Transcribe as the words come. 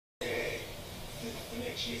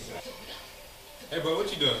Hey, bro, what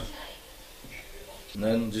you doing?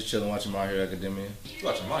 Nothing, just chilling watching My Hero Academia. You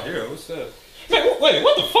watching My Hero? What's up? Man, wait,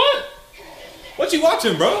 what the fuck? What you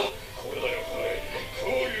watching, bro?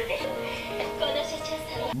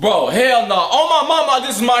 Bro, hell no. On my mama,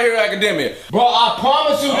 this is My Hero Academia. Bro, I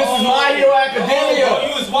promise you, this is My Hero Academia.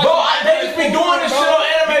 Bro, they just be doing this shit on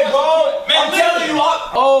anime, bro. Man, I'm telling you,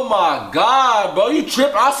 oh my god, bro, you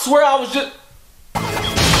tripping. I swear I was just...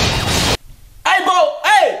 Hey, bro,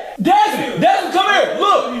 hey, Desmond, come here.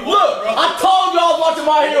 Look, I told you I was watching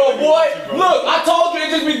My Hero, boy. Look, I told you they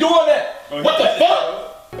just be doing that. What the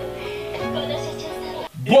fuck?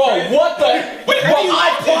 Bro, what the? Bro,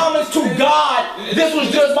 I promise to God, this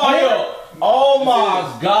was just My Hero. Oh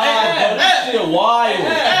my God, bro, this shit wild.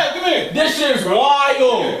 Come here. This shit's wild.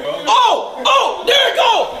 Oh, there it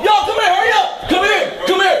go. Yo, come here, hurry up. Come here.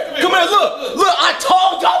 Look, I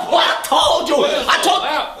told y'all, boy, I told you.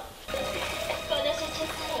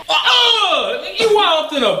 You wild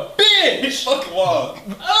than a bitch. Fucking wild.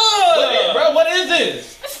 Bro, what is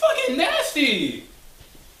this? That's fucking nasty.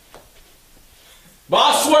 But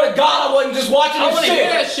I swear to God, I wasn't just watching this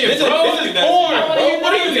shit. That shit, bro. This is porn.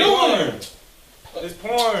 What are you doing? It's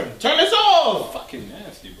porn. Turn this off. Fucking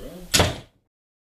nasty, bro.